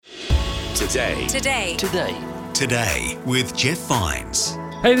Today with Jeff Vines.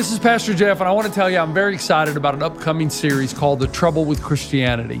 Hey, this is Pastor Jeff, and I want to tell you I'm very excited about an upcoming series called The Trouble with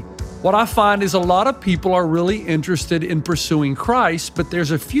Christianity. What I find is a lot of people are really interested in pursuing Christ, but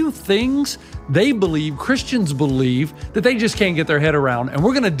there's a few things they believe, Christians believe, that they just can't get their head around. And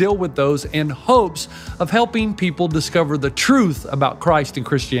we're going to deal with those in hopes of helping people discover the truth about Christ and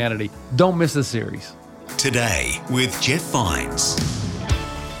Christianity. Don't miss the series. Today with Jeff Vines.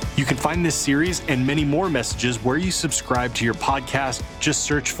 You can find this series and many more messages where you subscribe to your podcast. Just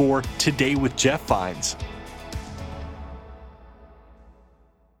search for Today with Jeff Vines.